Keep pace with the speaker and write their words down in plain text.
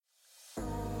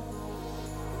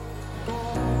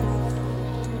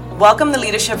Welcome to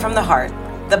Leadership from the Heart,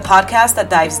 the podcast that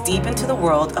dives deep into the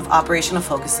world of operational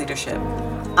focus leadership.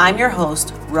 I'm your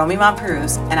host, Romy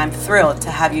Montperuz, and I'm thrilled to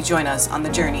have you join us on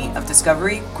the journey of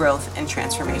discovery, growth, and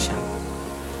transformation.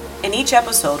 In each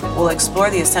episode, we'll explore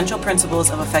the essential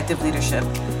principles of effective leadership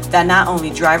that not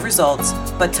only drive results,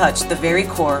 but touch the very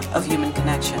core of human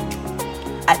connection.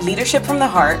 At Leadership from the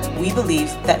Heart, we believe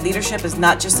that leadership is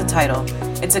not just a title,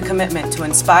 it's a commitment to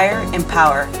inspire,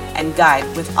 empower, and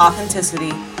guide with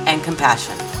authenticity and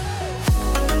compassion.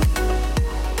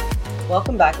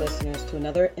 Welcome back, listeners, to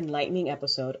another enlightening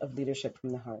episode of Leadership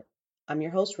from the Heart. I'm your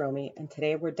host, Romy, and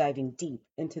today we're diving deep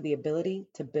into the ability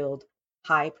to build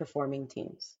high-performing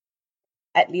teams.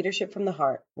 At Leadership from the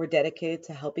Heart, we're dedicated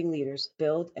to helping leaders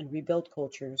build and rebuild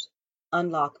cultures,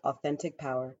 unlock authentic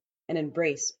power, and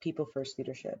embrace people-first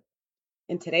leadership.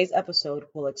 In today's episode,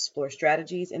 we'll explore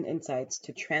strategies and insights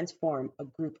to transform a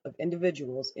group of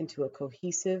individuals into a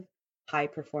cohesive,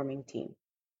 high-performing team.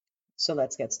 So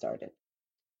let's get started.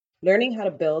 Learning how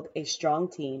to build a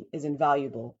strong team is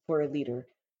invaluable for a leader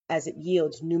as it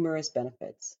yields numerous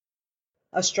benefits.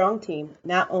 A strong team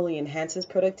not only enhances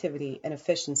productivity and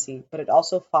efficiency, but it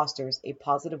also fosters a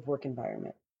positive work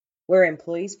environment where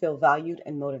employees feel valued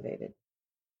and motivated.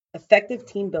 Effective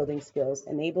team building skills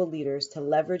enable leaders to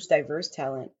leverage diverse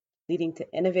talent, leading to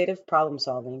innovative problem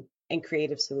solving and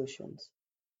creative solutions.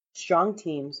 Strong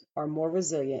teams are more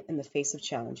resilient in the face of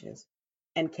challenges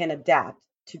and can adapt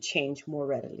to change more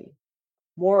readily.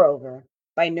 Moreover,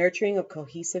 by nurturing a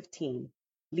cohesive team,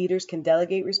 leaders can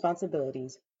delegate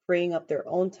responsibilities, freeing up their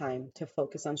own time to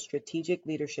focus on strategic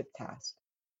leadership tasks,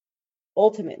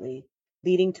 ultimately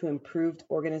leading to improved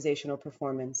organizational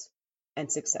performance and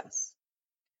success.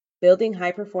 Building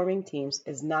high-performing teams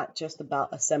is not just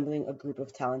about assembling a group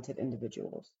of talented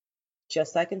individuals.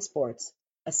 Just like in sports,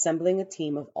 assembling a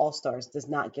team of all-stars does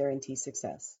not guarantee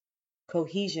success.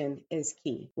 Cohesion is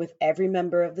key, with every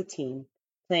member of the team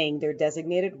playing their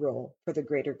designated role for the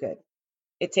greater good.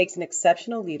 It takes an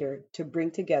exceptional leader to bring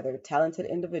together talented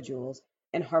individuals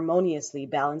and harmoniously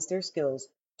balance their skills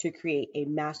to create a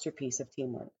masterpiece of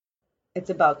teamwork. It's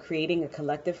about creating a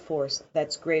collective force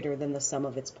that's greater than the sum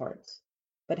of its parts.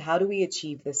 But how do we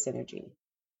achieve this synergy?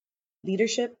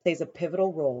 Leadership plays a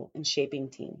pivotal role in shaping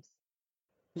teams.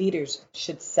 Leaders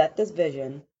should set this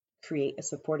vision, create a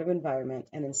supportive environment,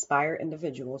 and inspire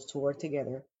individuals to work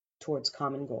together towards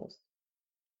common goals.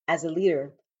 As a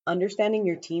leader, understanding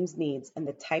your team's needs and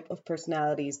the type of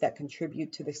personalities that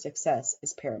contribute to the success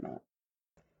is paramount.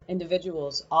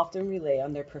 Individuals often rely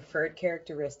on their preferred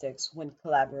characteristics when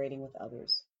collaborating with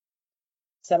others.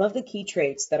 Some of the key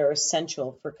traits that are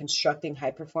essential for constructing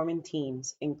high-performing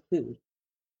teams include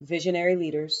visionary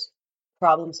leaders,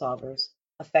 problem solvers,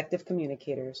 effective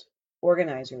communicators,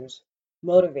 organizers,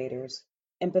 motivators,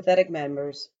 empathetic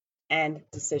members, and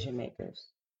decision makers.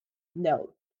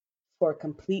 Note, for a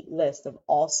complete list of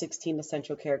all 16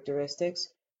 essential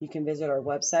characteristics, you can visit our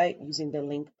website using the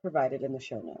link provided in the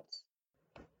show notes.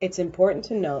 It's important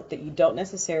to note that you don't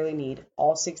necessarily need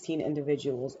all 16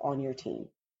 individuals on your team,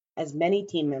 as many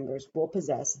team members will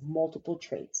possess multiple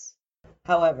traits.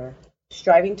 However,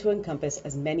 striving to encompass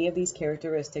as many of these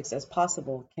characteristics as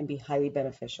possible can be highly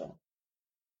beneficial.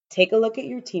 Take a look at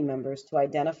your team members to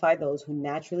identify those who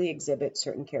naturally exhibit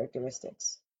certain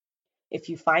characteristics. If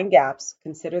you find gaps,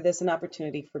 consider this an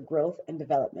opportunity for growth and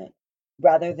development,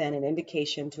 rather than an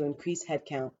indication to increase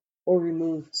headcount or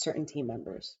remove certain team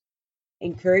members.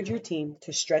 Encourage your team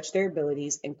to stretch their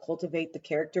abilities and cultivate the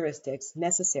characteristics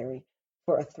necessary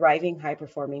for a thriving,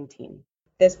 high-performing team.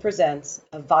 This presents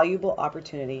a valuable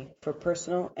opportunity for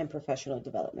personal and professional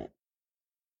development.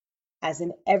 As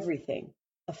in everything,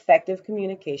 effective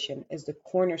communication is the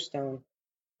cornerstone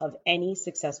of any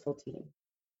successful team.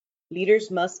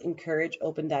 Leaders must encourage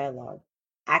open dialogue,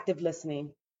 active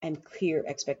listening, and clear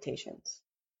expectations.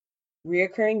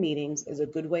 Reoccurring meetings is a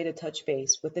good way to touch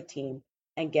base with the team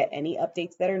and get any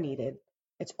updates that are needed.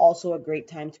 It's also a great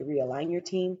time to realign your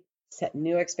team, set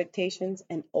new expectations,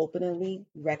 and openly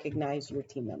recognize your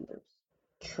team members.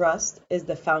 Trust is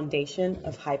the foundation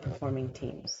of high-performing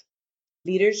teams.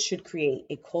 Leaders should create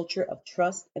a culture of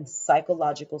trust and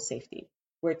psychological safety,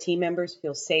 where team members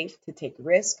feel safe to take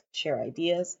risks, share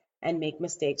ideas, and make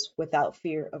mistakes without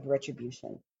fear of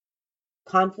retribution.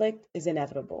 Conflict is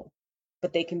inevitable,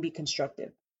 but they can be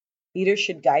constructive. Leaders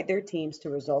should guide their teams to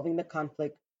resolving the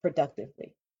conflict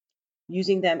productively,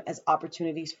 using them as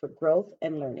opportunities for growth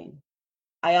and learning.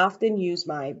 I often use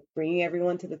my bringing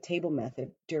everyone to the table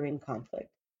method during conflict.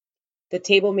 The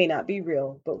table may not be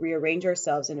real, but we arrange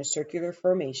ourselves in a circular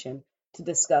formation to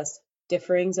discuss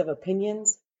differings of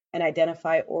opinions and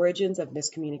identify origins of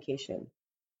miscommunication.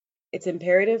 It's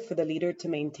imperative for the leader to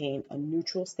maintain a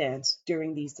neutral stance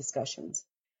during these discussions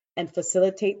and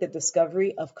facilitate the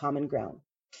discovery of common ground.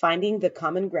 Finding the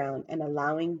common ground and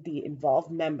allowing the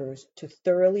involved members to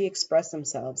thoroughly express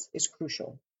themselves is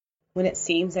crucial. When it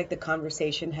seems like the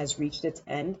conversation has reached its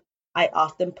end, I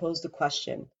often pose the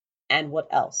question, and what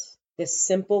else? This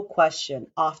simple question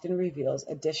often reveals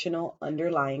additional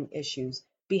underlying issues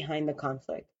behind the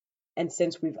conflict, and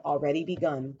since we've already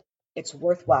begun, it's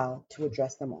worthwhile to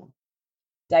address them all.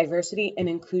 Diversity and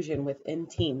inclusion within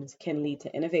teams can lead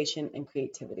to innovation and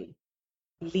creativity.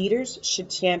 Leaders should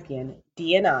champion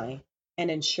D&I and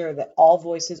ensure that all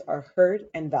voices are heard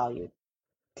and valued.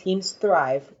 Teams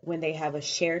thrive when they have a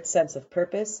shared sense of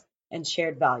purpose and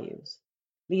shared values.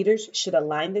 Leaders should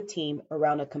align the team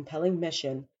around a compelling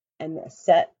mission and a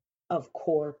set of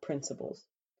core principles.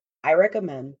 I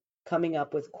recommend coming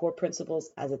up with core principles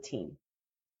as a team.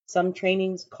 Some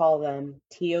trainings call them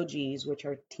TOGs, which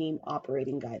are team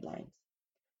operating guidelines.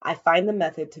 I find the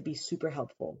method to be super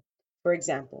helpful. For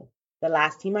example, the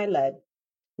last team I led,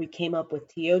 we came up with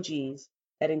TOGs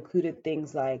that included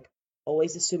things like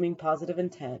always assuming positive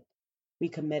intent. We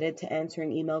committed to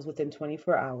answering emails within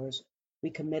 24 hours. We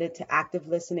committed to active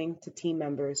listening to team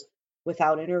members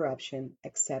without interruption,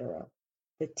 etc.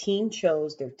 The team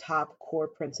chose their top core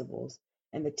principles,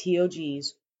 and the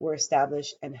TOGs were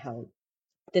established and held.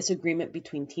 This agreement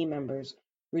between team members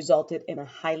resulted in a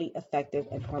highly effective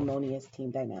and harmonious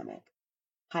team dynamic.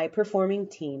 High-performing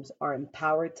teams are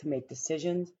empowered to make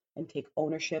decisions and take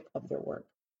ownership of their work.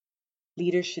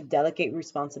 Leaders should delegate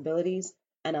responsibilities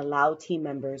and allow team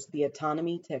members the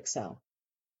autonomy to excel.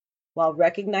 While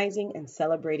recognizing and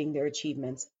celebrating their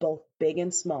achievements, both big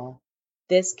and small,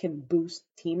 this can boost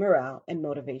team morale and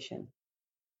motivation.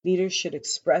 Leaders should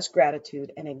express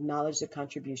gratitude and acknowledge the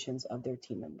contributions of their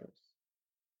team members.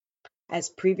 As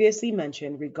previously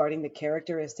mentioned regarding the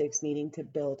characteristics needing to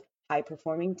build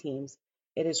high-performing teams,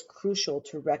 it is crucial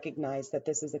to recognize that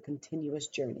this is a continuous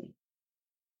journey.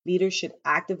 Leaders should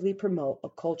actively promote a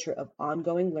culture of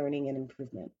ongoing learning and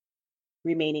improvement,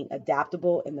 remaining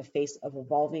adaptable in the face of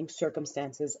evolving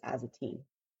circumstances as a team.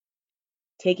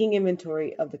 Taking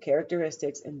inventory of the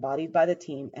characteristics embodied by the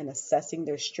team and assessing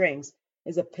their strengths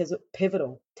is a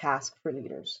pivotal task for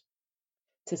leaders.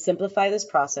 To simplify this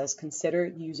process, consider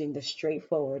using the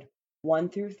straightforward 1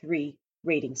 through 3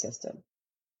 rating system.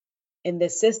 In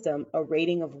this system, a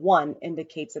rating of 1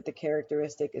 indicates that the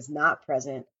characteristic is not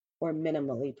present or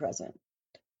minimally present,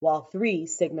 while 3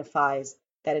 signifies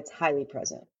that it's highly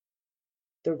present.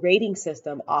 The rating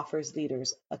system offers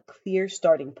leaders a clear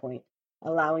starting point,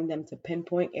 allowing them to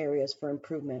pinpoint areas for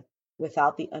improvement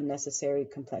without the unnecessary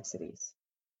complexities.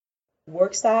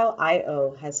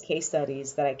 WorkStyle.io has case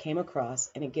studies that I came across,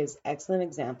 and it gives excellent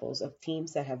examples of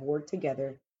teams that have worked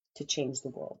together to change the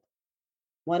world.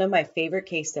 One of my favorite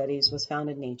case studies was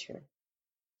found in Nature.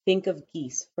 Think of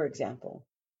geese, for example.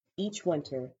 Each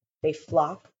winter, they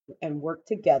flock and work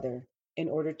together in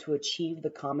order to achieve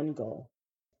the common goal.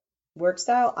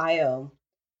 WorkStyle.io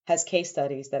has case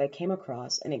studies that I came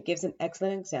across, and it gives an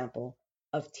excellent example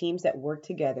of teams that work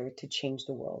together to change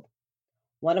the world.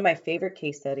 One of my favorite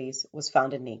case studies was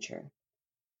found in Nature.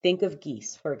 Think of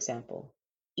geese, for example.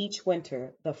 Each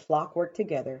winter, the flock work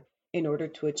together in order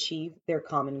to achieve their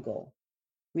common goal,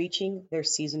 reaching their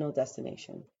seasonal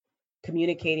destination.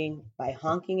 Communicating by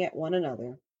honking at one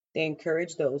another, they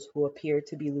encourage those who appear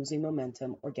to be losing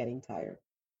momentum or getting tired.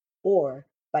 Or,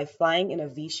 by flying in a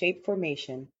V-shaped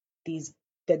formation,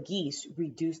 the geese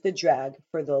reduce the drag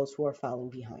for those who are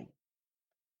falling behind.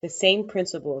 The same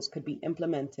principles could be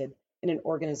implemented in an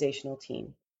organizational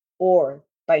team, or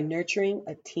by nurturing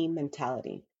a team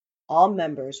mentality. All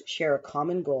members share a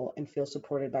common goal and feel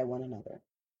supported by one another.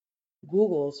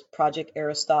 Google's Project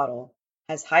Aristotle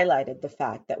has highlighted the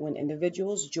fact that when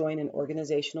individuals join an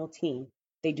organizational team,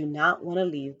 they do not want to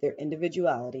leave their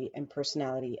individuality and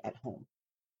personality at home.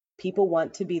 People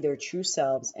want to be their true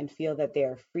selves and feel that they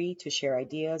are free to share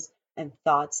ideas and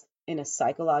thoughts in a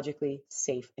psychologically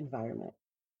safe environment.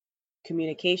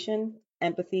 Communication,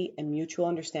 empathy, and mutual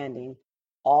understanding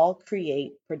all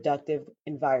create productive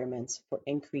environments for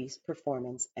increased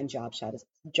performance and job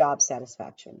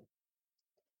satisfaction.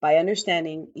 By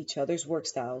understanding each other's work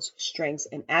styles, strengths,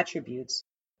 and attributes,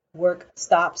 work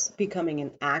stops becoming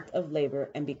an act of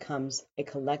labor and becomes a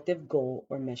collective goal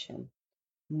or mission.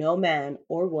 No man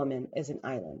or woman is an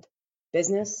island.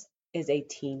 Business is a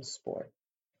team sport.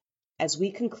 As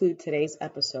we conclude today's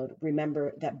episode,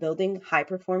 remember that building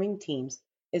high-performing teams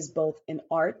is both an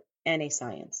art and a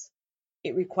science.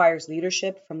 It requires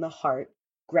leadership from the heart,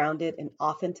 grounded in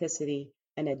authenticity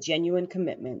and a genuine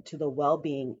commitment to the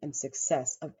well-being and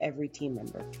success of every team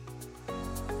member.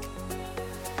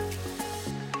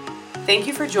 Thank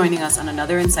you for joining us on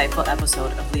another insightful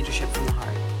episode of Leadership from the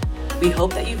Heart. We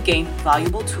hope that you've gained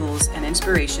valuable tools and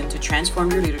inspiration to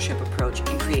transform your leadership approach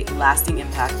and create lasting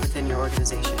impact within your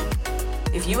organization.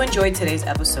 If you enjoyed today's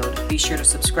episode, be sure to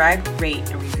subscribe, rate,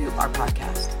 and review our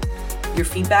podcast. Your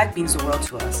feedback means the world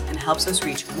to us and helps us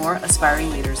reach more aspiring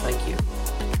leaders like you.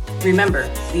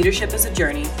 Remember, leadership is a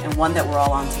journey and one that we're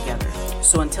all on together.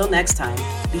 So until next time,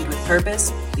 lead with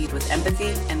purpose, lead with empathy,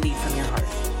 and lead from your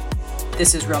heart.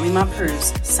 This is Romy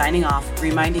Montperuz signing off,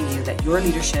 reminding you that your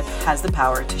leadership has the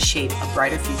power to shape a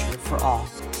brighter future for all.